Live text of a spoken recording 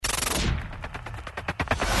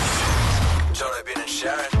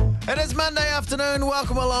Sharon. It is Monday afternoon.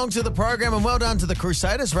 Welcome along to the program and well done to the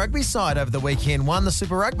Crusaders rugby side over the weekend. Won the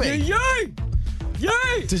Super Rugby. Yay!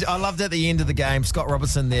 I loved at the end of the game, Scott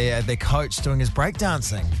Robertson, their coach, doing his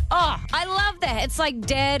breakdancing. Oh, I love that. It's like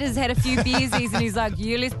Dad has had a few beersies and he's like,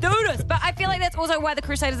 yeah, let's do this. But I feel like that's also why the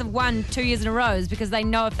Crusaders have won 2 years in a row, is because they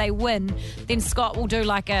know if they win, then Scott will do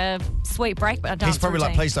like a sweet break dance. He's probably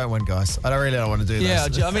like, please don't win, guys. I really don't want to do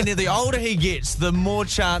this. Yeah, I mean, the older he gets, the more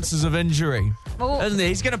chances of injury. Well, Isn't he?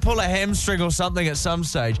 He's going to pull a hamstring or something at some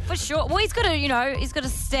stage. for sure. Well, he's got to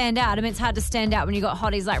stand out. I mean, it's hard to stand out when you got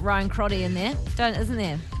hotties like Ryan Crotty in there, isn't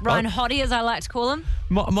there? Ryan Hottie, as I like to call him.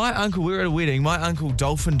 My uncle, we were at a wedding, my uncle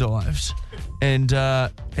dolphin dived and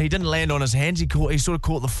he didn't land on his hands. He sort of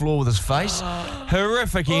caught the floor with his face.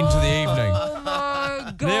 Horrific end to the evening. Oh,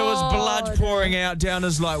 my God. There was blood pouring out down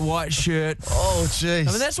his white shirt. Oh, jeez.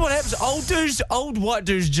 I mean, that's what happens. Old white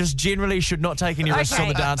dudes just generally should not take any risks on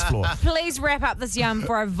the dance floor. Please wrap up this yarn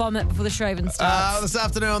before I vomit before the show even starts. This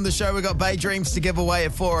afternoon on the show, we've got Bay Dreams to give away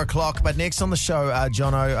at 4 o'clock. But next on the show,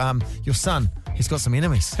 Jono, your son, he's got some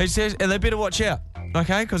enemies. He says, and they better watch out,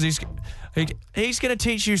 okay? Because he's going to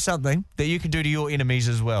teach you something that you can do to your enemies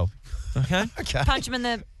as well, okay? Okay. Punch him in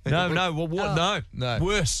the... No, what? No,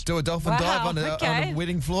 worse. Do a dolphin dive on a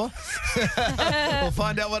wedding floor? We'll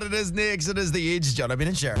find out what it is next. It is The Edge. Jono, Ben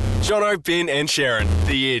and Sharon. Jono, Ben and Sharon.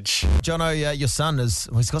 The Edge. Jono, your son,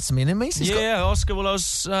 he's got some enemies? Oscar, well, I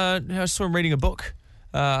saw him reading a book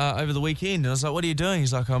over the weekend, and I was like, what are you doing?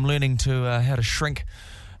 He's like, I'm learning to how to shrink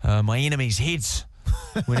my enemies' heads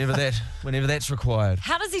whenever that's required.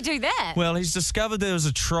 How does he do that? Well, he's discovered there was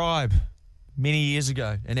a tribe many years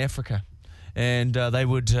ago in Africa, and they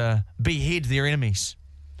would behead their enemies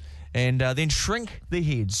and then shrink their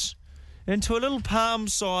heads into a little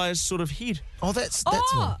palm-sized sort of head. Oh, that's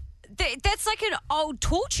That's like an old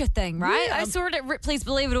torture thing, right? Yeah. I saw it at Ripley's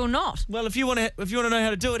Believe It or Not. Well, if you want to know how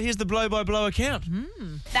to do it, here's the blow-by-blow account.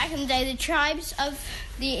 Back in the day, the tribes of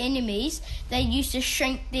the enemies, they used to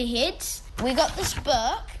shrink their heads. We got this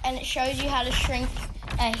book, and it shows you how to shrink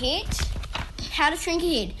a head. How to shrink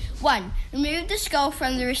a head. 1. Remove the skull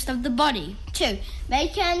from the rest of the body. 2.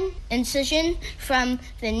 Make an incision from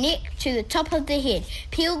the neck to the top of the head.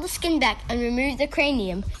 Peel the skin back and remove the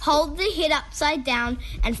cranium. Hold the head upside down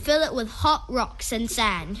and fill it with hot rocks and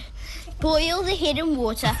sand. Boil the head in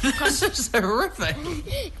water. This is horrific.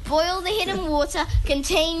 Boil the head in water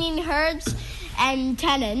containing herbs and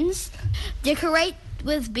tannins. Decorate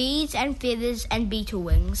with beads and feathers and beetle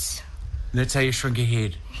wings. That's how you shrink a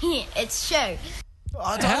head. Yeah, it's true.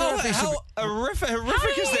 I don't know if he should How horrific How is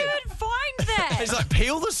did you that? even find that? He's like,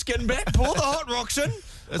 peel the skin back, pour the hot rocks in.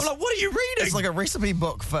 I'm like, what are you reading? It's like a recipe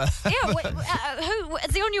book for... Yeah, who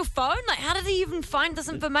is he on your phone? Like, how did he even find this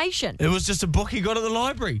information? It was just a book he got at the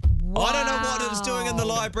library. I don't know what it was doing in the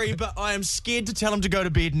library, but I am scared to tell him to go to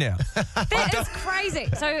bed now. That is crazy.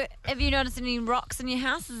 So, have you noticed any rocks in your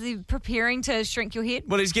house? Is he preparing to shrink your head?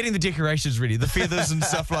 Well, he's getting the decorations ready, the feathers and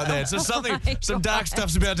stuff like that. So some dark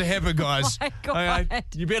stuff's about to happen, guys. Oh my God. Okay?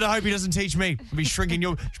 You better hope he doesn't teach me. I'll be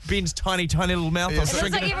shrinking Ben's tiny little mouth. Yeah, I'll It looks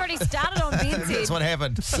shrink like you've already started on Ben's head. That's what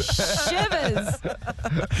happened. Shivers.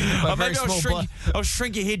 Very small I'll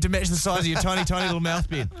shrink your head to match the size of your tiny little mouth,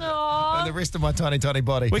 Ben. and the rest of my tiny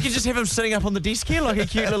body. We can just have him sitting up on the desk here like a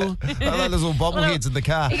cute little... I like those little bobbleheads in the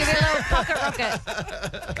car. He can be a little pocket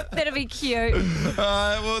rocket. That'd be cute.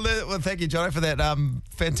 Well, thank you, Jono, for that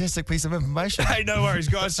fantastic piece of information. Hey, no worries,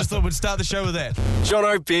 guys. Just thought we'd start the show with that.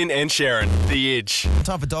 Jono, Ben and Sharon. The Edge.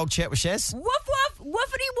 Time for dog chat with Shaz. Woof, woof,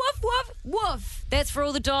 woofity, woof, woof, woof. That's for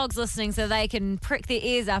all the dogs listening so they can prick their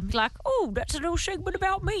ears up and be like, oh, that's a little segment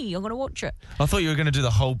about me. I'm going to watch it. I thought you were going to do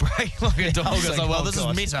the whole break like a dog. I was like, well, this is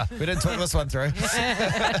meta. We didn't talk this one through.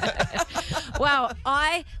 Well,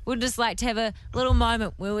 I would just like to have a little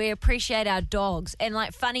moment where we appreciate our dogs and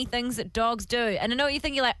like funny things that dogs do. And I know what you're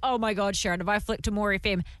thinking, like, oh my God, Sharon, have I flicked to More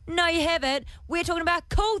FM? No, you haven't. We're talking about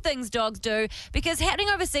cool things dogs do because happening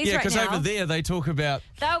overseas Yeah, right because now, over there they talk about...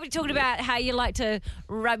 they'll be talking about how you like to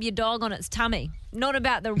rub your dog on its tummy. Not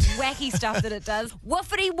about the wacky stuff that it does.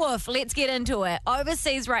 Woofity woof, let's get into it.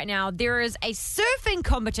 Overseas right now, there is a surfing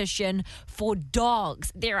competition for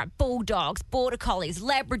dogs. There are bulldogs, border collies,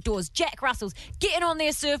 Labradors, Jack Russells getting on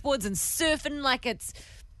their surfboards and surfing like it's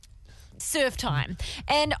surf time.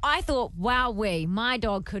 And I thought, wowee, my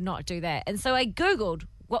dog could not do that. And so I Googled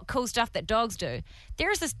what cool stuff that dogs do.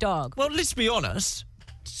 There is this dog. Well, let's be honest.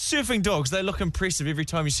 Surfing dogs, they look impressive every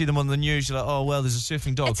time you see them on the news. You're like, oh, well, there's a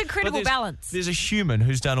surfing dog. It's incredible But balance. There's a human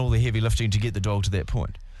who's done all the heavy lifting to get the dog to that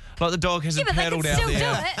point. Like the dog hasn't Yeah, but they paddled can out still do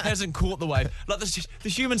there, it. hasn't caught the wave. Like the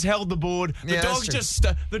humans held the board. The Yeah, that's dog's true. just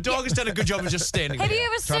the dog has done a good job of just standing Have there. you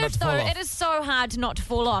ever Try not surfed to though? fall off. It is so hard not to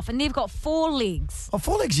fall off, and they've got 4 legs. Oh,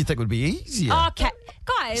 4 legs you think would be easier. Okay,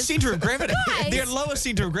 guys. Centre of gravity. Guys. They're lower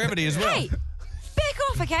centre of gravity as well. Hey, back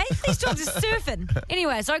off, okay? These dogs are surfing.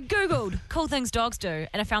 Anyway, so I Googled cool things dogs do,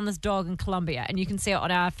 and I found this dog in Colombia, and you can see it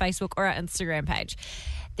on our Facebook or our Instagram page.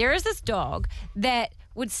 There is this dog that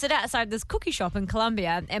would sit outside this cookie shop in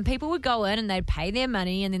Colombia, and people would go in and they'd pay their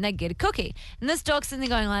money and then they'd get a cookie. And this dog's sitting there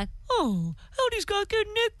going like, oh, how these guys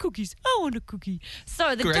getting their cookies? I want a cookie.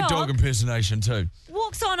 So the Great dog impersonation too.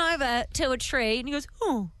 walks on over to a tree and he goes,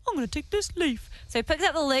 oh, I'm going to take this leaf. So he picks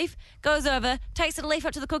up the leaf, goes over, takes the leaf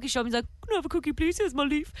up to the cookie shop. He's like, can I have a cookie, please? Here's my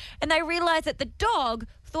leaf. And they realise that the dog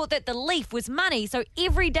thought that the leaf was money. So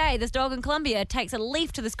every day this dog in Colombia takes a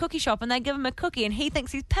leaf to this cookie shop and they give him a cookie and he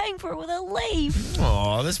thinks he's paying for it with a leaf.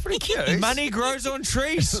 Oh, that's pretty cute. Money grows on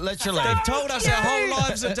trees. Literally. They've told us our whole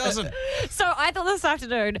lives it doesn't. So I thought this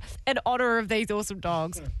afternoon, in honour of these awesome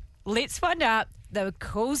dogs, let's find out the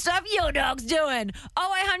cool stuff your dog's doing.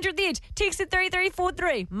 0800 The Edge, text it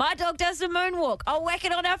 3343. My dog does the moonwalk. I'll whack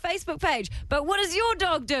it on our Facebook page. But what does your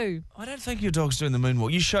dog do? I don't think your dog's doing the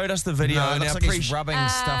moonwalk. You showed us the video No, it in looks our like he's rubbing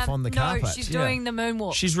stuff on the carpet. No, she's doing the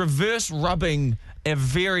moonwalk. She's reverse rubbing a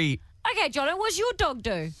very... Okay, Jono, what's your dog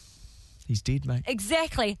do? He's dead, mate.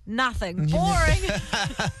 Exactly nothing. Boring.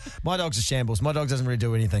 My dog's a shambles. My dog doesn't really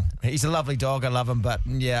do anything. He's a lovely dog. I love him, but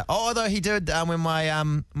yeah. Oh, although he did when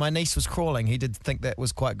my niece was crawling, he did think that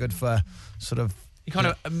was quite good for sort of He kind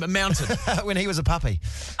of mounted. when he was a puppy.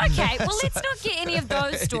 Okay, well, let's not get any of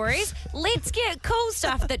those stories. Let's get cool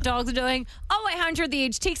stuff that dogs are doing. 0800 The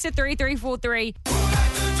Edge, text it 3343.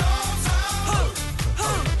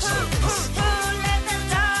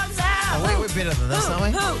 We're better than this, aren't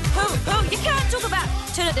we? You can't talk about...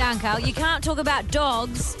 Turn it down, Carl. You can't talk about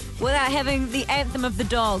dogs without having the anthem of the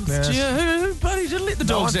dogs. Yeah. Who bloody didn't let the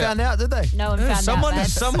No one dogs out? found out, did they? No one found out, babe.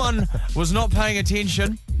 Someone was not paying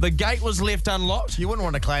attention. The gate was left unlocked. You wouldn't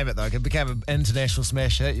want to claim it, though. It became an international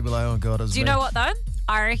smash hit. You'd be like, oh, God, it was Do you me. know what, though?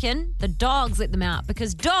 I reckon the dogs let them out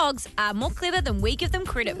because dogs are more clever than we give them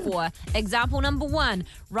credit for. Example number 1.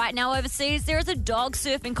 Right now overseas, there is a dog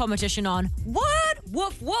surfing competition on. What?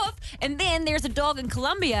 Woof, woof. And then there's a dog in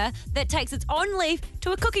Colombia that takes its own leaf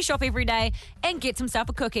to a cookie shop every day and gets himself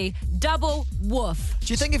a cookie. Double woof.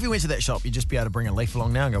 Do you think if you went to that shop, you'd just be able to bring a leaf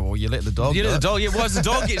along now and go, well, you let the dog You do let it? the dog. Yeah, why does the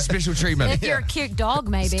dog get special treatment? If you're a cute dog,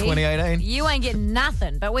 maybe. It's 2018. You ain't getting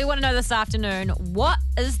nothing. But we want to know this afternoon, what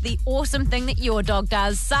is the awesome thing that your dog does?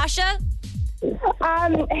 Sasha? He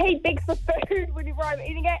digs the food whenever I'm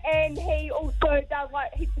eating it, and he also does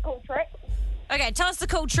like heaps of cool tricks. Okay, tell us the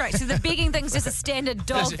cool tricks. So the begging thing's just a standard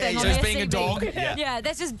dog Just- thing. so on it's SCB. being a dog? Yeah,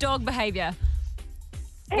 that's just dog behaviour.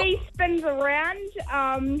 He spins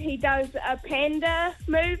around. He does a panda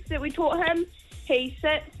move that we taught him. He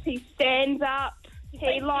sits. He stands up.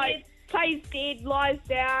 He plays dead, lies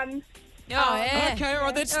down. Oh, yeah. Okay, all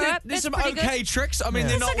right. There's That's some pretty okay good. tricks. I mean, Yeah.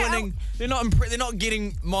 they're not It's okay. winning. They're not. They're not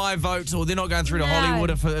getting my votes, or they're not going through to No.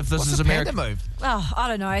 Hollywood if this What's is a America. panda move? Oh, I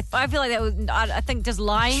don't know. I feel like that was, I think just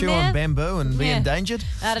lying Chew there. on bamboo and be Yeah. endangered?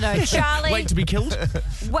 I don't know. Charlie. Wait to be killed.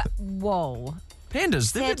 What? Whoa.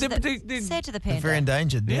 Pandas. Sad to, They're the They're panda. very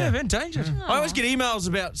endangered. yeah, Yeah. they're endangered. I always get emails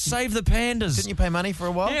about save the pandas. Didn't you pay money for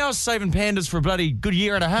a while? Yeah, I was saving pandas for a bloody good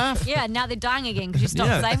year and a half. Yeah, now they're dying again because you stopped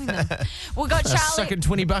Yeah. saving them. We've got Charlie. Sucking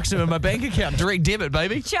 $20 into my bank account, direct debit,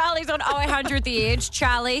 baby. Charlie's on 0800 The Edge.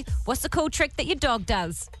 Charlie, what's the cool trick that your dog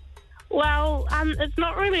does? Well, it's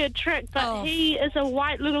not really a trick, but Oh. he is a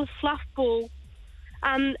white little fluff ball,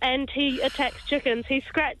 and he attacks chickens. He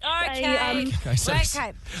scratched Okay. Okay,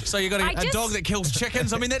 so you got I a just- dog that kills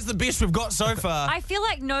chickens. I mean, that's the best we've got so far. I feel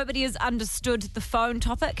like nobody has understood the phone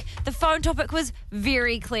topic. The phone topic was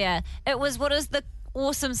very clear. It was what is the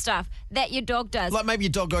awesome stuff that your dog does. Like maybe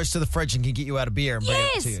your dog goes to the fridge and can get you out a beer and bring it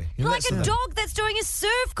Yes, to you. You know, like that's a the thing. dog that's doing a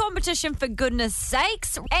surf competition, for goodness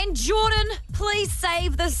sakes. And Jordan, please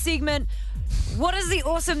save this segment. What is the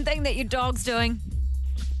awesome thing that your dog's doing?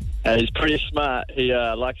 He's pretty smart. He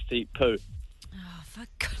likes to eat poo. Oh, for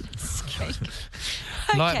goodness sake.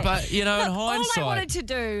 Like, Okay. but, you know, in Look, hindsight- all I wanted to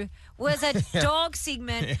do was a dog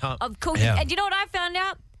segment Yeah. of cool Yeah. And you know what I found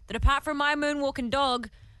out? That apart from my moonwalking dog,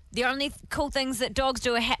 the only cool things that dogs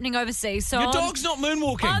do are happening overseas. So Your on- dog's not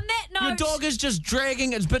moonwalking. on that Your note- dog is just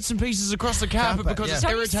dragging its bits and pieces across the carpet because yeah. it's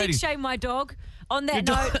Don't you irritating. sex shame my dog. On that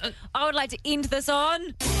Your note, dog- I would like to end this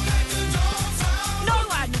on. No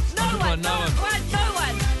one. one.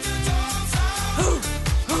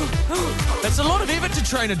 It's a lot of effort to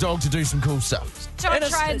train a dog to do some cool stuff. Don't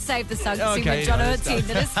try and save the segment, Okay, Jono. no, It's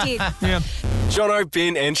ended. It's dead. Yeah. Jono,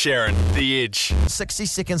 Ben and Sharon, The Edge. 60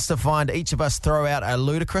 seconds to find. Each of us throw out a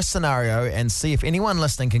ludicrous scenario and see if anyone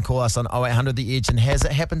listening can call us on 0800 The Edge and has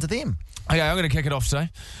it happened to them. Okay, I'm going to kick it off today.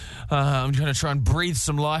 I'm going to try and breathe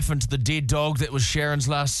some life into the dead dog that was Sharon's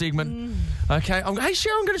last segment. Okay, hey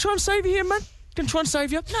Sharon, I'm going to try and save you here, man. Going to try and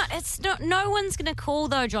save you. No, it's not. No one's going to call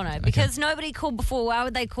though, Jono, because nobody called before. Why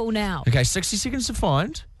would they call now? Okay, 60 seconds to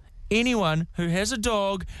find anyone who has a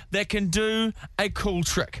dog that can do a cool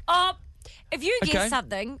trick. Oh, if you Okay. guess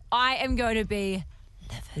something, I am going to be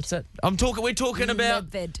What's that? We're talking about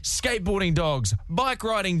livid. skateboarding dogs, bike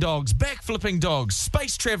riding dogs, backflipping dogs,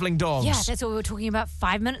 space traveling dogs. Yeah, that's what we were talking about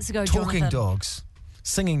 5 minutes ago, Talking Jonathan. dogs,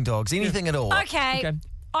 singing dogs, anything at all. Okay,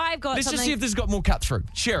 I've got Let's something. just see if this has got more cut through.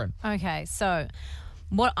 Sharon. Okay, so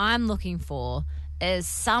what I'm looking for is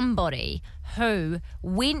somebody who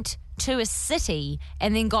went to a city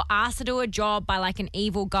and then got asked to do a job by like an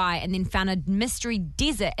evil guy and then found a mystery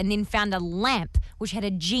desert and then found a lamp which had a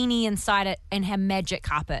genie inside it and had magic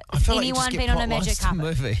carpet. I feel like you Anyone just get been on a plot magic lines to carpet?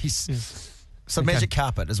 movies. So magic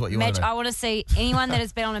carpet is what you want to I know. want to see anyone that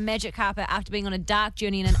has been on a magic carpet after being on a dark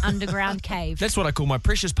journey in an underground cave. That's what I call my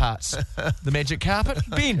precious parts. The magic carpet.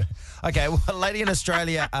 Ben. Okay, well, a lady in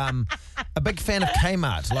Australia, a big fan of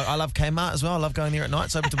Kmart. Like, I love Kmart as well. I love going there at night.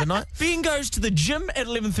 It's open to midnight. Ben goes to the gym at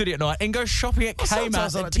 11:30 at night and goes shopping at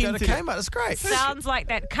Sometimes Kmart I like at to go to 10:30. Kmart. It's great. Sounds like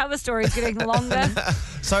that cover story is getting longer.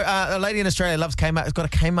 So a lady in Australia loves Kmart. Has got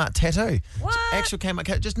a Kmart tattoo. What? Actual Kmart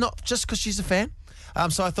tattoo. Not just because she's a fan.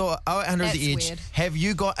 So I thought, 0800 That's The Edge, weird. have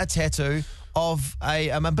you got a tattoo of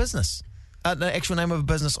a business? The actual name of a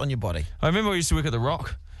business on your body? I remember I used to work at The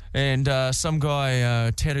Rock and some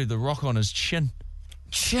guy tattooed The Rock on his chin.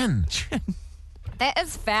 Chin. That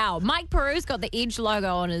is foul. Mike Peru's got the Edge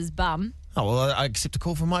logo on his bum. Oh, well, I accept a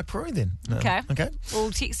call from Mike Peru then. Okay. Okay.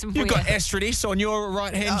 We'll text him for You've you. got Astrid S on your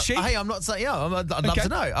right-hand cheek. Hey, I'm not saying, I'd love Okay. to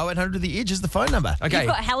know. 0800 The Edge is the phone number. Okay. You've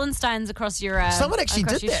got Hellensteins across your Someone actually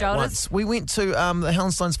across did your that shoulders. once. We went to the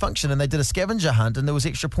Hellenstein's function and they did a scavenger hunt and there was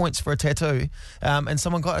extra points for a tattoo and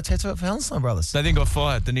someone got a tattoo of Hellenstein Brothers. They then got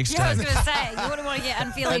fired the next Yeah, I day. was going to say, you wouldn't want to get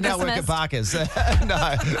unfairly They now work at dismissed. Parker's. no,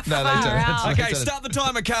 they Far out. don't. Okay, start the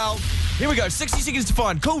timer, Carl. Here we go. 60 seconds to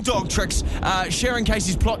find cool dog tricks. Sharon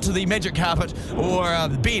Casey's plot to the magic carpet, or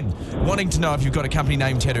Ben wanting to know if you've got a company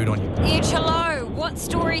name tattooed on you. Edge, hello. What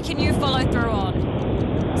story can you follow through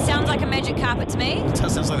on? Sounds like a magic carpet to me. It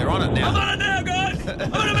sounds like they're on it now. I'm on it now, guys.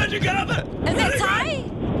 I'm on a magic carpet. Is that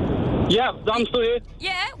Ty? Yeah, I'm still here.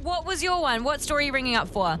 Yeah. What was your one? What story are you ringing up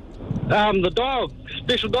for? The dog,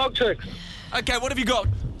 special dog tricks. Okay, what have you got?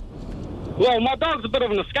 Well, my dog's a bit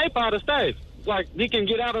of an escape artist, eh? Like, he can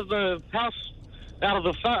get out of the house, out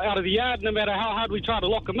of the yard, no matter how hard we try to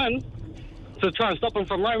lock him in to try and stop him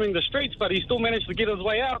from roaming the streets, but he still managed to get his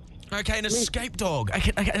way out. Okay, an escape dog.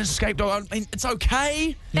 Okay, an escape dog. I mean, it's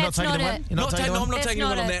okay. You're That's not taking not the it. one? You're not taking the I'm one? not That's taking a not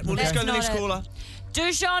one on it. that. Well, let's That's go to the next not it. caller.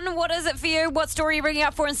 Dushan, what is it for you? What story are you ringing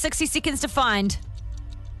up for in 60 seconds to find?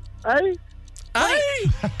 Hey? Hey!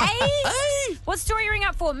 Hey? Hey! What story are you ringing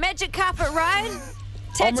up for? Magic carpet, Ryan?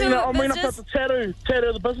 Tattoo I'm ringing up business? the tattoo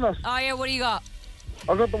of the business. Oh, yeah, what do you got?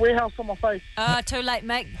 I've got the warehouse on my face. Too late,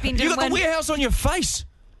 mate. Ben You didn't got the win. warehouse on your face.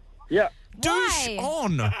 Yeah, Douche Why?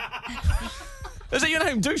 on. Is that your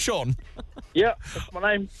name, Douche on? yeah, that's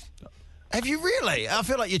my name. Have you really? I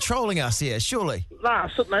feel like you're trolling us here, surely. Nah,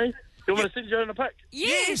 sit me. You want me to send you in a pic?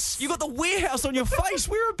 Yes. You got the warehouse on your face.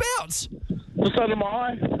 Whereabouts? Just under my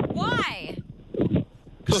eye. Why?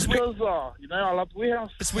 Because, I love the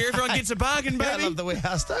warehouse. It's where everyone gets a bargain, I baby. love the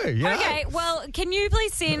warehouse too. You know? Okay, well, can you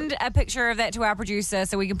please send a picture of that to our producer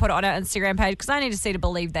so we can put it on our Instagram page? Because I need to see to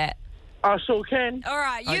believe that. I sure can. All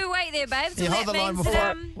right, you wait there, babe. So Yeah, hold that the line means before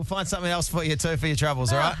that, we'll find something else for you too for your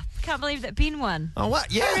troubles, all right? Can't believe that Ben won. Oh, what? I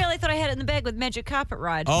Yeah. really thought I had it in the bag with Magic Carpet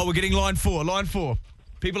Ride. Oh, we're getting line four. Line four.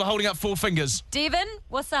 People are holding up 4 fingers. Devin,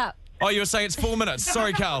 what's up? Oh, you were saying it's 4 minutes.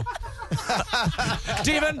 Sorry, Carl.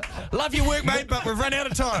 Devin, love your work, mate, but we've run out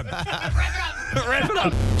of time. Wrap it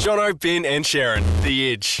up. Jono, Ben and Sharon,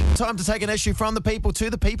 The Edge. Time to take an issue from the people to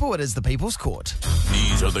the people. It is the People's Court.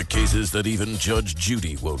 These are the cases that even Judge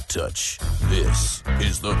Judy won't touch. This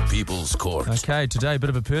is the People's Court. Okay, today a bit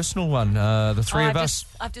of a personal one. The three of us,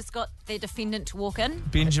 I've just got the defendant to walk in.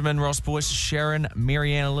 Benjamin Ross Boyce, Sharon,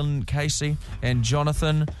 Marianne Lynn Casey, and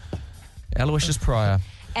Jonathan Aloysius Pryor.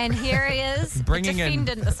 And here he is, Bringing the in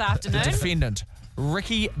defendant this afternoon. Defendant,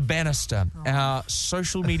 Ricky Bannister, our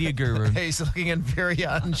social media guru. He's looking in very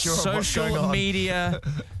unsure of what's going Social on. media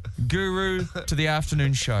guru to the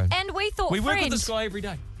afternoon show. And we thought We work friend. with this guy every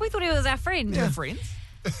day. We thought he was our friend. Friends?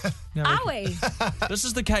 Are we? This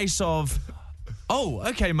is the case of Oh,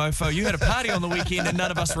 okay, mofo. You had a party on the weekend and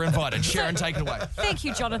none of us were invited. Sharon, take it away. Thank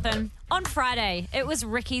you, Jonathan. On Friday, it was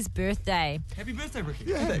Ricky's birthday. Happy birthday, Ricky.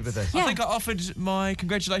 Yeah, happy birthday. I think I offered my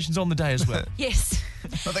congratulations on the day as well. Yes. I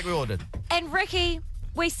think we all did. And Ricky,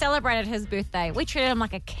 we celebrated his birthday. We treated him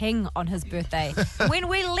like a king on his birthday. When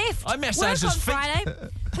we left I work massaged on his feet. Friday,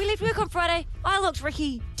 we left work on Friday, I looked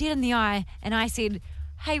Ricky dead in the eye and I said,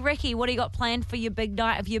 hey, Ricky, what do you got planned for your big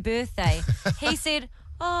night of your birthday? He said,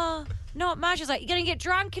 oh, not much. I was like, you going to get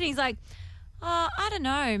drunk? And he's like, oh, I don't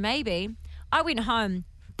know, maybe. I went home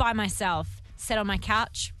by myself, sat on my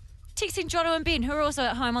couch, texting Jono and Ben, who are also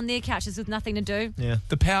at home on their couches with nothing to do. Yeah.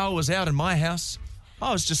 The power was out in my house.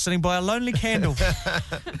 I was just sitting by a lonely candle.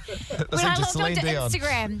 When I looked onto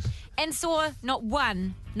Instagram and saw not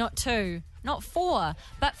one, not two, not four,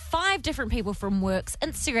 but 5 different people from work's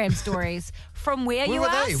Instagram stories. From where you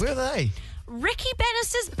ask? Where are they? Ricky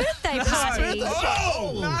Bannister's birthday party.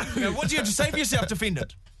 Now, what do you have to say for yourself,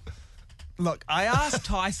 defendant? Look, I asked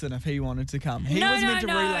Tyson if he wanted to come. He No, was meant to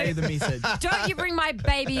no. relay the message. Don't you bring my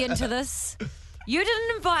baby into this. You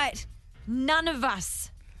didn't invite none of us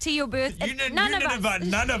to your birthday. You didn't None of us. invite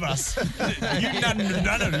none of us. You gone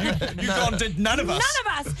did none of us.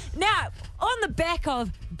 None of us. Now, on the back of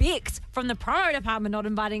Bex from the promo department not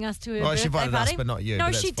inviting us to her Oh, she birthday invited us, party. but not you, No,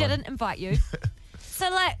 but that's she fine. didn't invite you. So,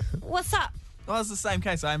 like, what's up? Well, it's the same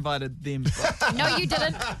case. I invited them. No, you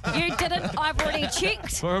didn't. You didn't. I've already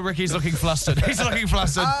checked. Well, Ricky's looking flustered. He's looking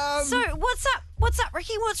flustered. So, what's up? What's up,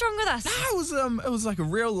 Ricky? What's wrong with us? It was like a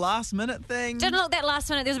real last minute thing. Didn't look that last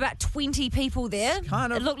minute. There was about 20 people there.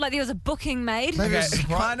 Kind of. It looked like there was a booking made. Maybe it's a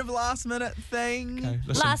surprise. Kind of last minute thing. Okay,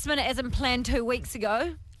 listen. Last minute isn't planned 2 weeks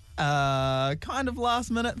ago. Kind of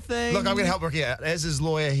last minute thing. Look, I'm going to help Ricky out. As his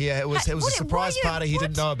lawyer here, it was Hey, a what- surprise what are you- party he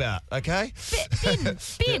didn't what? know about, okay?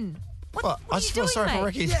 Ben. What Well, are I you just feel doing, sorry mate? for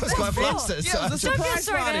Ricky. He was quite flustered. Yeah, it was a Don't feel surprise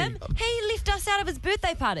sorry for party. him. He left us out of his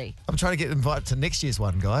birthday party. I'm trying to get invited to next year's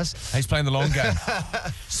one, guys. He's playing the long game.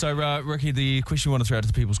 So, Ricky, the question we want to throw out to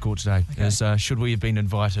the People's Court today is, should we have been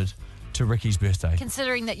invited to Ricky's birthday?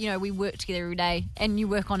 Considering that, we work together every day and you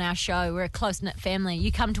work on our show, we're a close-knit family.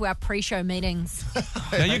 You come to our pre-show meetings.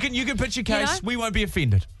 Now, you can pitch your case. You know? We won't be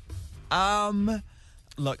offended.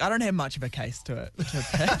 Look, I don't have much of a case to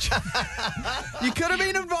pitch. You could have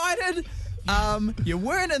been invited. You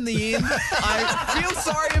weren't in the end. I feel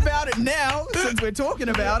sorry about it now since we're talking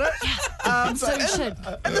about it. So you should.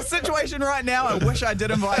 In the situation right now, I wish I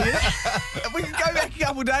did invite you. If we can go back a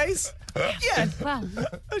couple days. Yeah. Well,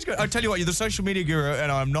 That's good. I tell you what, you're the social media guru,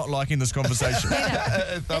 and I'm not liking this conversation.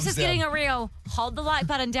 this is getting a real hold the like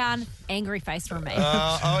button down, angry face from me.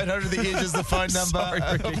 0800 The Edge is the phone number. Sorry,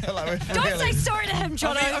 Ricky. Don't say sorry to him,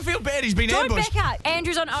 Jono. I feel bad. He's been Don't ambushed. back out.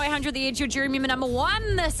 Andrew's on 0800 The Edge, your jury member number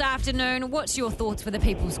 1 this afternoon. What's your thoughts for the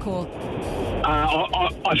People's Court?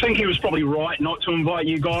 I think he was probably right not to invite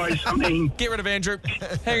you guys. I mean, Get rid of Andrew.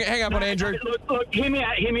 Hang up on Andrew. look, hear me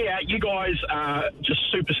out. You guys are just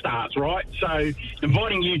superstars, right? So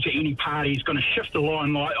inviting you to any party is going to shift the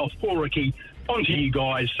limelight off poor Ricky onto you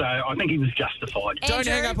guys. So I think he was justified. Don't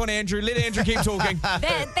Andrew. hang up on Andrew. Let Andrew keep talking.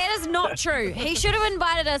 That is not true. He should have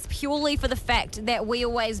invited us purely for the fact that we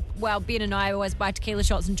always, Ben and I always buy tequila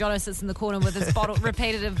shots and Jono sits in the corner with his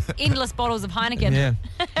endless bottles of Heineken. Yeah.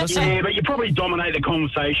 Listen. Yeah, but you probably dominate the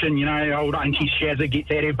conversation. Old Auntie Shazza gets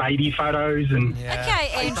out her baby photos and... Okay,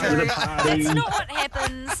 Andrew. That's not what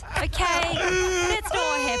happens. Okay? That's not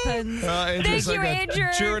what happens. Andrew's Thank you, Andrew.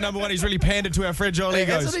 Juror number 1, he's really pandered to our fragile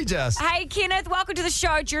egos. Isn't he just? Hey, Kenneth, welcome to the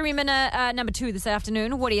show. Jury member number 2 this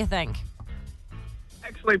afternoon. What do you think?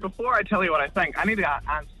 Actually, before I tell you what I think, I need to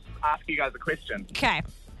ask you guys a question. Okay.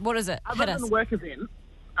 What is it? Other Hit us.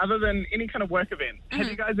 other than any kind of work event, have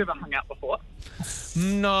you guys ever hung out before?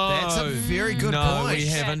 No. That's a very good no, point. we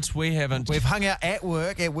haven't. We haven't. We've hung out at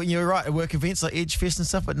work. When you're right, at work events like Edge Fest and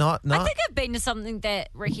stuff, but not. I think I've been to something that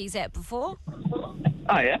Ricky's at before.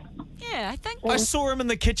 Oh, yeah? Yeah, I think. I saw him in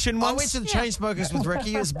the kitchen once. I went to the Chainsmokers with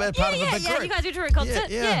Ricky. It was a bad part of the big group. You guys went to a concert?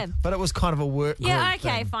 Yeah. But it was kind of a work group Yeah,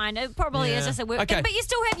 okay, thing. fine. It probably is Yeah. just a work Okay. thing. But you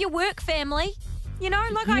still have your work family.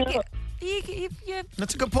 Like I get. You,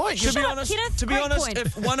 That's a good point. To be Shut up, honest, Kenneth. Great point.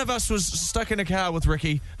 if one of us was stuck in a car with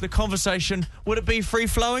Ricky, the conversation, would it be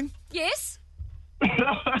free-flowing? Yes,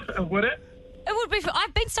 Would it? it would be.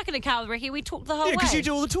 I've been stuck in a car with Ricky. We talked the whole Yeah, way. because you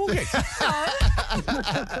do all the talking.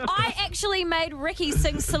 I actually made Ricky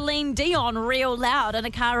sing Celine Dion real loud in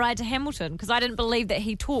a car ride to Hamilton because I didn't believe that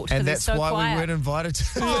he talked. And because that's he's so why quiet. we weren't invited to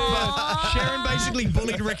Sharon basically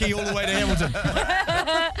bullied Ricky all the way to Hamilton.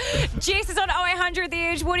 Jess is on 0800 The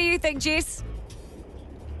Edge. What do you think, Jess?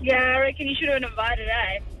 Yeah, I reckon you should have been invited,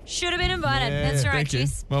 eh? Should have been invited. Yeah, That's right, thank you.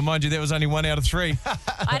 Jess. Well, mind you, that was only 1 out of 3.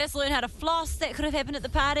 I just learned how to floss. That could have happened at the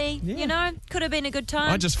party. Yeah. You know, could have been a good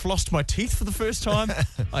time. I just flossed my teeth for the first time.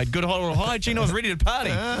 I had good oral hygiene. I was ready to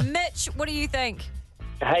party. Mitch, what do you think?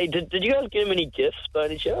 Hey, did you guys get him any gifts by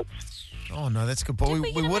any chance? Oh, no, that's good. But we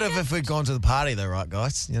would have if we'd gone to the party, though, right,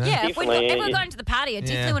 guys? You know? Yeah, if we're Definitely. going to the party, I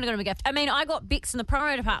definitely would have got him a gift. I mean, I got Bex in the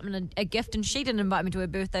promo department a gift, and she didn't invite me to her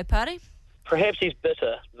birthday party. Perhaps he's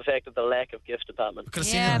bitter, the fact of the lack of gift department. Could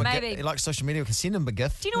have Yeah, sent him maybe. He likes social media. We could send him a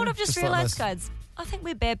gift. Do you know what I've just like realised, this. guys? I think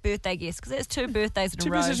we're bad birthday guests because that's 2 birthdays in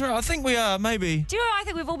a row. I think we are, maybe. Do you know what I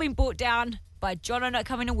think we've all been brought down by Jono not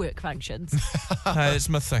coming to work functions? Hey, it's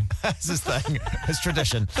my thing. That's his thing. His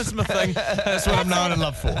tradition. That's my thing. That's what I'm known and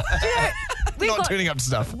loved for. Not turning up to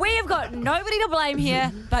stuff. We have got nobody to blame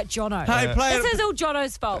here but Jono. Hey, play This it. is all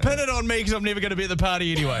Jono's fault. Pin it on me because I'm never going to be at the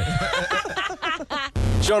party anyway.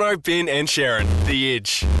 Jono, Ben and Sharon, The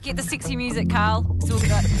Edge. Get the sexy music, Carl. It's all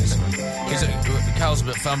good. Carl's a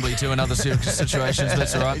bit fumbly too in other situations.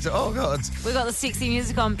 That's all right. Oh, God. We've got the sexy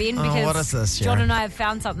music on, Ben, Oh, because what is this, John Sharon? and I have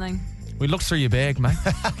found something. We looked through your bag, mate.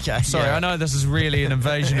 Okay. Sorry, yeah. I know this is really an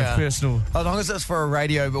invasion of personal. As long as it's for a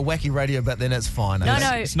wacky radio, but then it's fine. No, eh?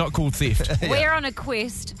 no. It's not called theft. We're on a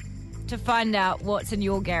quest to find out what's in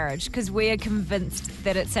your garage because we're convinced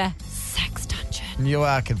that it's a sex dungeon. You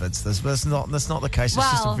are convinced this, but that's not the case. It's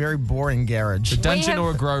just a Well, very boring garage. A dungeon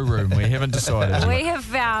or a grow room? We haven't decided. We have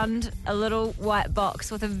found a little white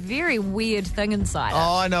box with a very weird thing inside it.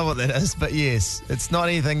 Oh, I know what that is, but yes, it's not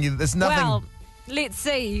anything. There's nothing. Well, let's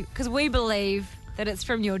see, because we believe that it's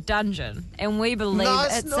from your dungeon, and we believe No,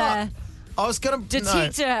 it's it's not. I was gonna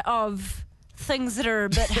detector of things that are a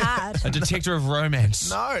bit hard. A detector of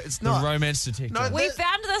romance. No, it's The not. romance detector. No, We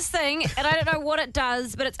found this thing, and I don't know what it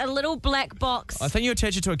does, but it's a little black box. I think you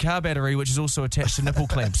attach it to a car battery, which is also attached to nipple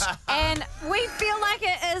clamps. And we feel like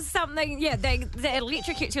it is something, they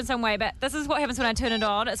electrocute you in some way, but this is what happens when I turn it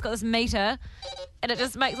on. It's got this meter, and it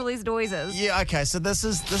just makes all these noises. Yeah, okay. So this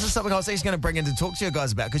is something I was actually going to bring in to talk to you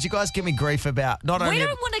guys about because you guys give me grief about not We only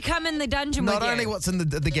don't want to come in the dungeon with not you. only what's in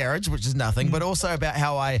the garage, which is nothing, but also about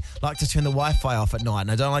how I like to turn the Wi-Fi off at night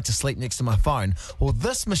and I don't like to sleep next to my phone. Well,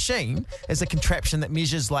 this machine is a contraption that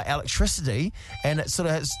measures like electricity and it sort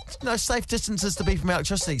of has safe distances to be from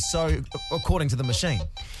electricity. So according to the machine.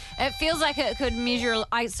 It feels like it could measure.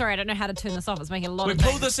 I don't know how to turn this off. It's making a lot We of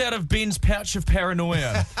pulled things. this out of Ben's pouch of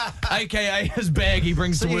paranoia, a.k.a. his bag he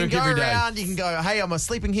brings So to you work can go every day. around, you can go, hey, I'm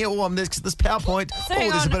sleeping here, or I'm this PowerPoint, So hang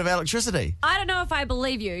there's a on. bit of electricity. I don't know if I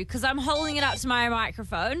believe you because I'm holding it up to my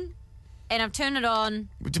microphone and I've turned it on.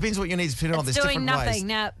 It depends what you need to turn it on. It's There's doing different nothing. ways.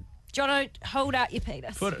 Now, Jono, hold out your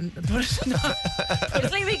penis. Put it Just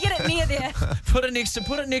let me get it near there. next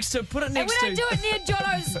to. And when I do it near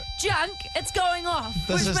Jono's junk, it's going off,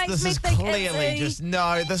 which makes This me is think clearly it's just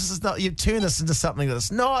no. This is not. You turn this into something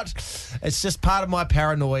that's not. It's just part of my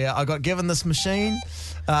paranoia. I got given this machine.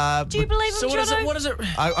 Do you believe him, So Jono? what is it?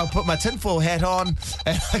 I put my tinfoil hat on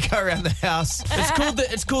and I go around the house.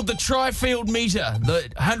 It's called the Tri-Field meter, the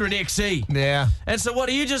 100XE. Yeah. And so what,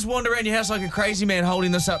 do you just wander around your house like a crazy man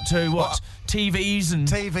holding this up to what? TVs and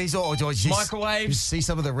Microwaves. You see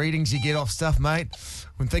some of the readings you get off stuff, mate.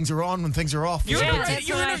 When things are on, when things are off. You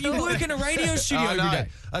work in a radio studio I every know. day.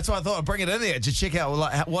 That's why I thought I'd bring it in there to check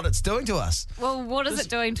out what it's doing to us. Well, what is it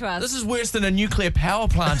doing to us? This is worse than a nuclear power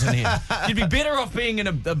plant in here. You'd be better off being in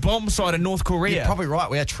a bomb site in North Korea. You're probably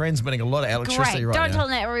right. We are transmitting a lot of electricity Great. right Don't now. tell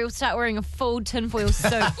them that or we'll start wearing a full tinfoil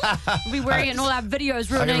suit. We'll be wearing it in all our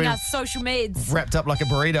videos, ruining be our social meds. Wrapped up like a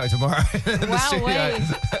burrito tomorrow in the studio.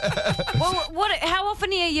 Well, how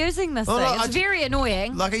often are you using this Well, thing? no, It's very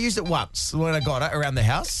annoying. Like I used it once when I got it around the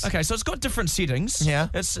house. Okay, so it's got different settings. Yeah.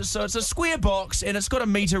 It's a square box and it's got a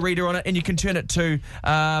meter reader on it, and you can turn it to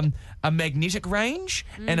a magnetic range,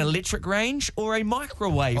 an electric range, or a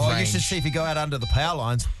microwave Oh, range. you should see if you go out under the power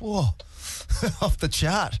lines. Whoa. Off the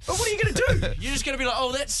chart. But what are you going to do? You're just going to be like,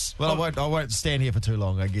 oh, that's... Well, I won't stand here for too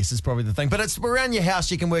long, I guess, is probably the thing. But it's around your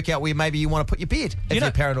house, you can work out where maybe you want to put your bed if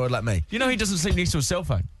you're paranoid like me. You know he doesn't sleep next to a cell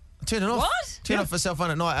phone. Turn it off. What? Turn off the cell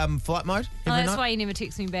phone at night, flight mode. Oh, every that's night. why you never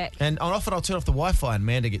text me back. And often I'll turn off the Wi-Fi, and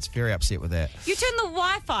Amanda gets very upset with that. You turn the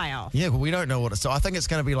Wi-Fi off. Yeah, well, we don't know what it's. So I think it's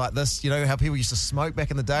going to be like this. You know how people used to smoke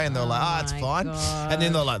back in the day, and they're like, it's my fine. God. And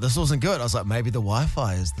then they're like, this wasn't good. I was like, maybe the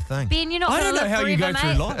Wi-Fi is the thing. Ben, you're not I going don't to know live how you forever, go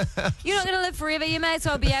mate. through life. You're not going to live forever, you mate,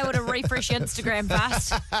 so I'll be able to refresh Instagram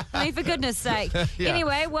fast. I mean, for goodness sake. Yeah.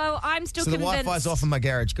 Anyway, well, I'm still So the convinced. Wi-Fi's off in my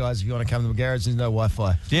garage, guys. If you want to come to my garage, there's no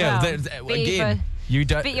Wi-Fi. Yeah, Well, again, you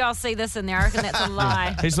don't... Bet you I'll see this in there. I reckon that's a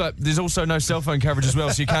lie. He's like, there's also no cell phone coverage as well,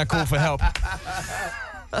 so you can't call for help.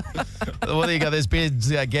 Well, there you go. There's Ben's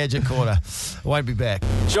Gadget Corner. Won't be back.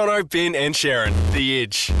 Jono, Ben, and Sharon, The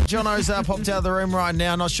Edge. Jono's popped out of the room right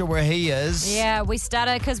now. Not sure where he is. Yeah, we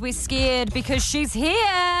stutter because we're scared because she's here.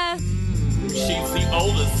 She's the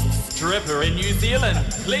oldest stripper in New Zealand.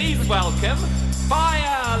 Please welcome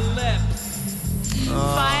Fire Lips.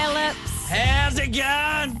 Fire Lips How's it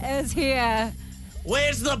going? is here.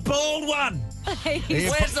 Where's the bald one?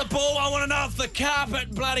 Where's the ball? I want to know if the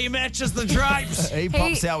carpet bloody matches the drapes. He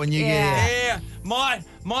pops out when you get here. Yeah,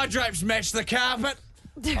 my drapes match the carpet.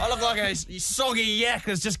 I look like a soggy yak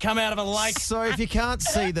that's just come out of a lake. So if you can't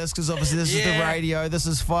see this, because obviously this is the radio, this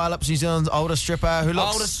is Fire Lips, New Zealand's oldest stripper who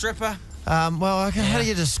looks... Oldest stripper? Well, okay, how do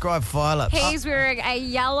you describe Fire Lips? He's wearing a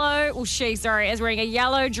yellow, is wearing a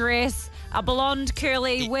yellow dress, a blonde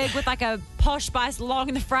curly wig with like a posh spice long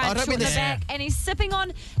in the front, short in the back, and he's sipping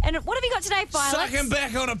on. And what have you got today, Fire Lips? Sucking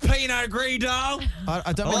back on a Pinot Grigio.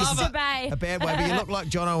 I don't mean Love this it. a bad way, but you look like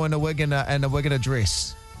Jono in a wig and a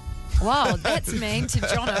dress. Wow, that's mean to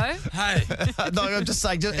Jono. Hey. No, I'm just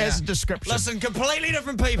saying, as a description. Listen, completely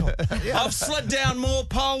different people. I've slid down more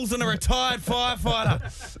poles than a retired firefighter.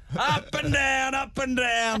 Up and down, up and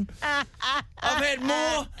down. I've had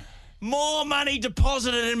more money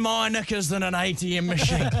deposited in my knickers than an ATM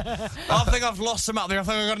machine. I think I've lost some up there. I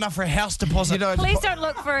think I've got enough for a house deposit. Please don't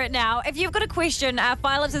look for it now. If you've got a question,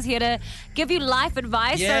 Fire Lips is here to give you life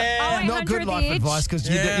advice. Yeah, so not good life Edge. advice because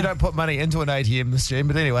you don't put money into an ATM machine.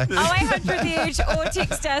 But anyway, 0800 The Edge or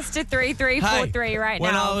text us to 3343 right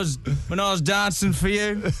now. When I was dancing for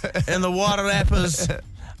you in the Water Rappers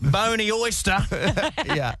Bony Oyster,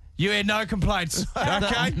 yeah. You had no complaints,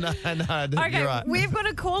 okay? No, Okay, you're right. we've got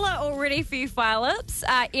a caller already for you, Fire Lips.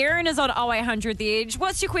 Erin is on 0800 The Edge.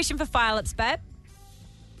 What's your question for Fire Lips, babe?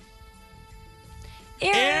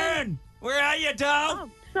 Erin, where are you, doll?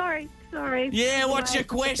 Oh, sorry. Yeah, what's your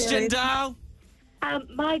question, doll?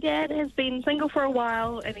 My dad has been single for a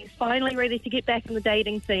while and he's finally ready to get back in the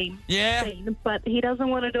dating scene. Yeah. But he doesn't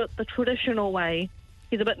want to do it the traditional way.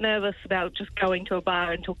 He's a bit nervous about just going to a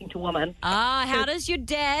bar and talking to women. How does your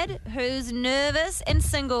dad, who's nervous and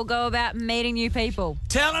single, go about meeting new people?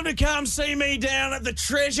 Tell him to come see me down at the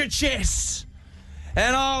treasure chest.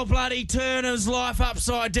 And I'll bloody turn his life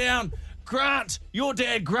upside down. Grant, your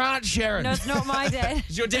dad Grant, Sharon. No, it's not my dad.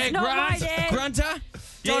 Is your dad It's not Grant? my dad. Grunter?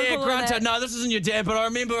 Don't Yeah, call him Grunter. that. No, this isn't your dad, but I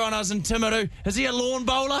remember when I was in Timaru. Is he a lawn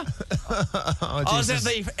bowler? I was at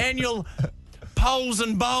the annual Poles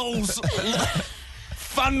and Bowls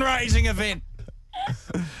fundraising event.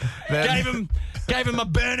 Gave him a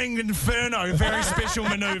burning inferno, very special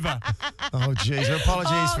manoeuvre. Oh, jeez.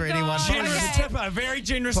 Apologies for anyone. Generous tipper, very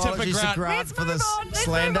generous Apologies tipper, to Grant for this Let's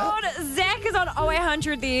slander. move on. Zach is on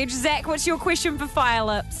 0800 The Edge. Zach, what's your question for Fire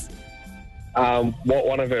Lips? What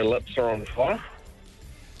one of her lips are on fire?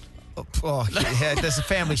 Oh, yeah, there's a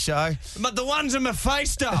family show. But the ones in my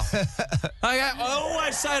face, though. Okay, I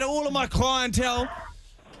always say to all of my clientele,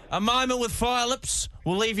 a moment with Fire Lips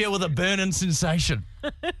will leave you with a burning sensation.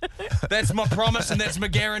 That's my promise and that's my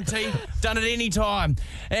guarantee. Done it any time.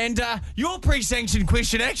 And your pre-sanctioned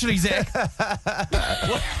question, actually, Zach,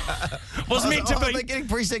 was meant to be... They're getting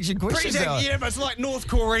pre-sanctioned questions now. Yeah, but it's like North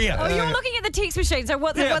Korea. Oh, you're looking at the text machine, so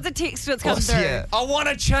what's the text that's come through? Yeah. I want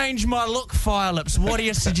to change my look, Fire Lips. What do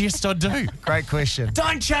you suggest I do? Great question.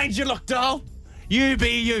 Don't change your look, doll. You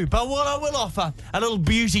be you. But what I will offer, a little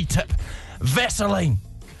beauty tip. Vaseline.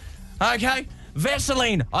 Okay?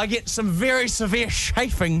 Vaseline. I get some very severe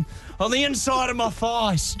chafing on the inside of my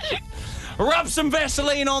thighs. Rub some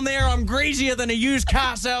Vaseline on there. I'm greasier than a used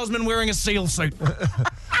car salesman wearing a seal suit. All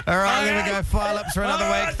right, here we go. Fire Lips for another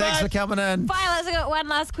All week. right, Thanks babe. for coming in. Fire Lips, I got one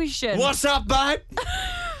last question. What's up, babe?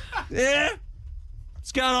 Yeah?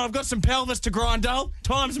 What's going on? I've got some pelvis to grind, doll.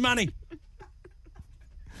 Time's money.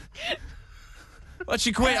 What's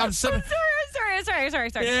your question? I'm sorry. Sorry.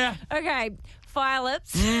 Yeah. Okay, Fire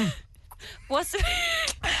Lips. What's the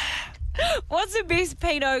best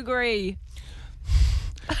Pinot Gris?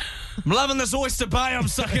 I'm loving this Oyster Bay I'm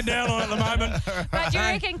sucking down on at the moment. But do you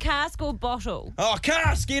reckon cask or bottle? Oh,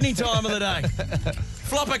 cask any time of the day.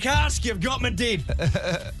 Flop a cask, you've got me dead. All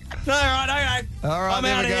right. All right, I'm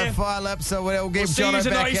there out we of go. here. Fire Lips, so we'll give See you Jono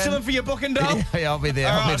tonight. back You still in in. for your booking, doll? Yeah, I'll be there.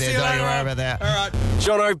 All I'll right, be see there. you Don't you later, worry on. about that. All right.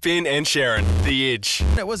 Jono, Ben, and Sharon, The Edge.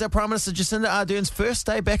 It was our Prime Minister Jacinda Ardern's first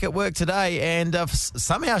day back at work today, and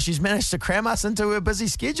somehow she's managed to cram us into her busy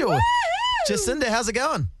schedule. Woo-hoo! Jacinda, how's it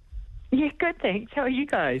going? Yeah, good, thanks. How are you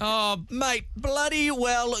guys? Oh, mate, bloody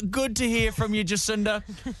well. Good to hear from you, Jacinda.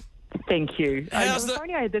 Thank you. How's If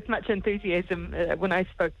only I had this much enthusiasm when I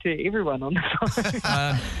spoke to everyone on the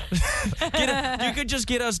phone. You could just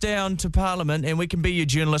get us down to Parliament and we can be your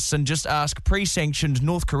journalists and just ask pre-sanctioned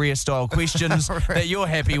North Korea style questions that you're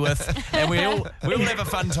happy with, and we all have a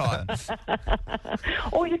fun time.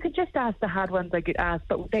 Or you could just ask the hard ones I get asked,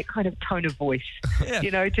 but with that kind of tone of voice. Yeah.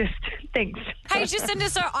 You know, just thanks. Hey, Jacinda,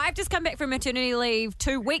 so I've just come back from maternity leave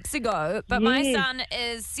 2 weeks ago, but my son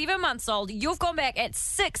is 7 months old. You've gone back at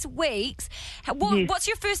 6 weeks. What's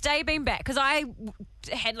your first day been back? Because I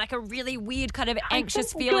had like a really weird kind of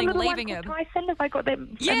anxious feeling leaving him. Tyson, if I got that,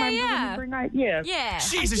 Yeah. Yeah.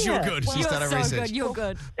 Jesus, you're good. Well, She's done her so research. good. You're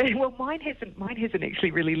good. Well, mine hasn't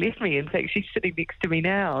actually really left me. In fact, she's sitting next to me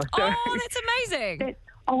now. So Oh, that's amazing.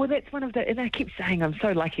 That's one of the, and I keep saying I'm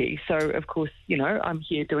so lucky. So, of course, you know, I'm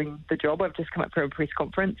here doing the job. I've just come up for a press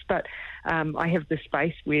conference, but I have the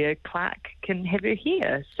space where Clark can have her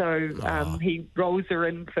here. So he rolls her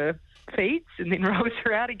in for feeds and then rolls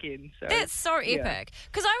her out again. So That's so epic.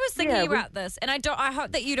 Because I was thinking about this, and I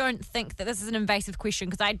hope that you don't think that this is an invasive question,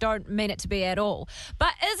 because I don't mean it to be at all.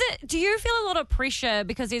 But do you feel a lot of pressure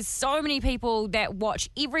because there's so many people that watch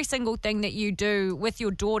every single thing that you do with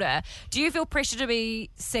your daughter? Do you feel pressure to be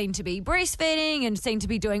seen to be breastfeeding and seen to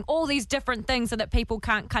be doing all these different things so that people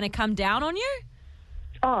can't kind of come down on you?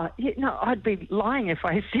 Oh, yeah, no, I'd be lying if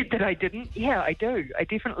I said that I didn't. Yeah, I do. I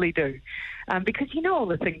definitely do. Because you know all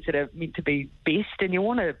the things that are meant to be best, and you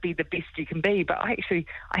want to be the best you can be. But I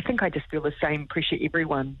think I just feel the same pressure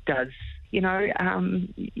everyone does. You know,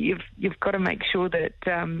 you've got to make sure that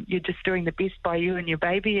you're just doing the best by you and your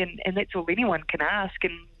baby, and that's all anyone can ask.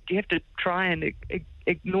 And you have to try and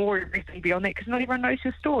ignore everything beyond that, because not everyone knows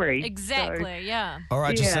your story. Exactly. Yeah. All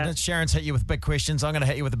right, Jacinda, Sharon's hit you with big questions. I'm going to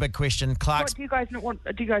hit you with a big question. Clark's. What, do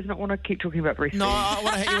you guys not want to keep talking about breastfeeding? No, I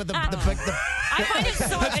want to hit you with the big. I find it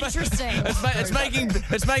so interesting.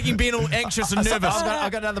 It's making Ben all anxious and nervous.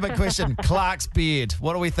 I've got another big question. Clark's beard.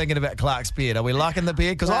 What are we thinking about Clark's beard? Are we liking the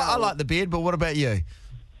beard? Because I like the beard, but what about you?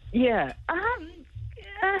 Yeah.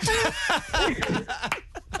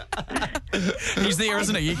 He's there,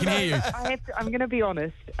 isn't he? You can hear you. I'm going to be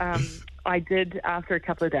honest. I did after a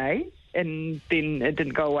couple of days, and then it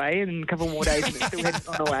didn't go away, and a couple more days, and it still hadn't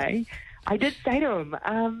gone away. I did say to him,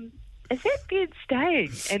 is that beard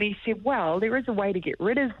staying? And he said, well, there is a way to get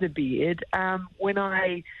rid of the beard. When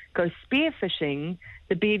I go spearfishing,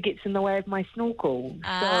 the beard gets in the way of my snorkel. So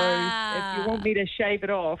if you want me to shave it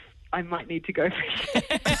off, I might need to go fishing.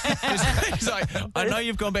 He's like, I know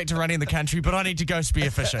you've gone back to running the country, but I need to go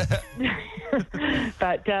spearfishing.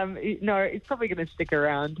 But no, it's probably going to stick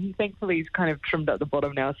around. Thankfully, he's kind of trimmed up the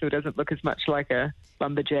bottom now, so it doesn't look as much like a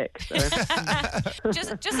lumberjack. So.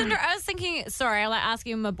 Jacinda, I was thinking, sorry, I like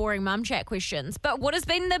asking my boring mum chat questions, but what has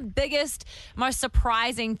been the biggest, most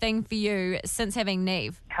surprising thing for you since having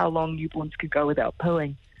Neve? How long newborns could go without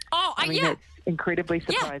pooing. Oh, I mean, yeah. That's incredibly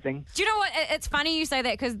surprising. Yeah. Do you know what? It's funny you say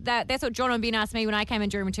that, because that's what John and Ben asked me when I came in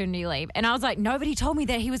during maternity leave. And I was like, nobody told me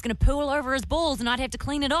that he was going to poo all over his balls and I'd have to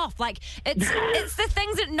clean it off. Like, it's the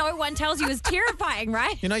things that no one tells you is terrifying,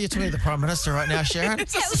 right? You know, you're talking to the Prime Minister right now, Sharon. I don't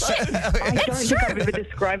think I've ever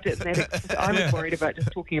described it in that. I was worried about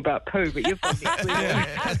just talking about poo, but you've gone next level. I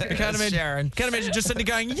can't imagine just sitting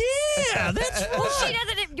there going, yeah, that's right. Well, she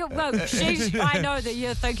doesn't. Well, I know that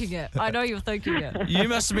you're thinking it. I know you're thinking it. You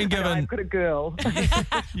must have been given. I've got a girl.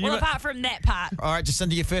 Well, apart from that part. All right,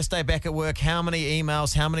 Jacinda, your first day back at work, how many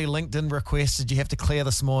emails, how many LinkedIn requests did you have to clear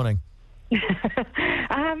this morning?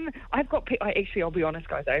 I've got. I'll be honest,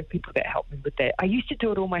 guys. I have people that help me with that. I used to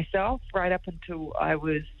do it all myself right up until I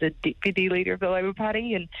was the deputy leader of the Labour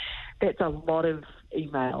Party, and that's a lot of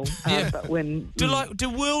email. But when do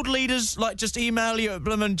world leaders just email you at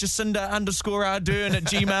Jacinda _Ardern at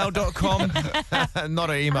gmail.com? Not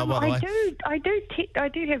an email, by the way. I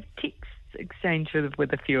do have text exchange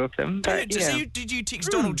with a few of them. But, did you text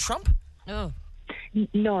Donald Trump? Oh,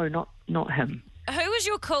 no, not him. Who was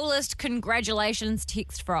your coolest congratulations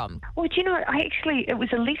text from? Well, do you know, it was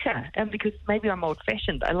a letter, because maybe I'm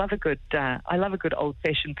old-fashioned. I love a good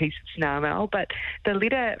old-fashioned piece of snail mail, but the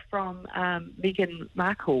letter from Meghan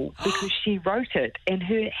Markle, because she wrote it, and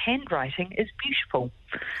her handwriting is beautiful.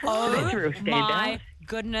 Oh, so that's a real standout. My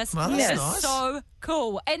goodness, well, this that's is nice. So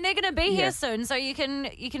cool. And they're going to be here soon, so you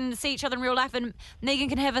can see each other in real life, and Megan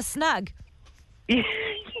can have a snug. Yeah.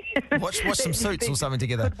 Watch some Suits or something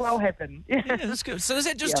together. Could well happen. Yeah, that's good. So does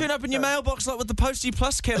that just turn up in your mailbox like with the Postie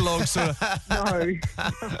Plus catalogue? Sort of? No.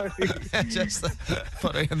 Just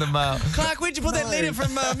put it in the mail. Clark, where'd you put that letter from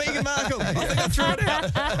Meghan Markle? I think I threw it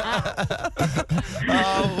out.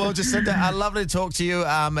 Oh, well, Jacinda, lovely to talk to you.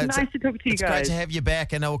 Nice to talk to you It's great guys. to have you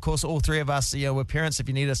back. And, of course, all three of us, we're parents if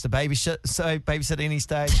you need us to babysit any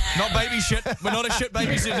stage. Not baby shit. We're not a shit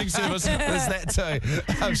babysitting service. There's that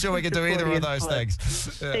too. I'm sure we can do either of those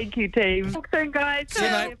things. Yeah. Thank you, team. Talk soon, guys. See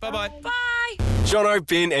you, mate. Bye-bye. Bye. Jono,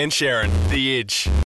 Ben, and Sharon, The Edge.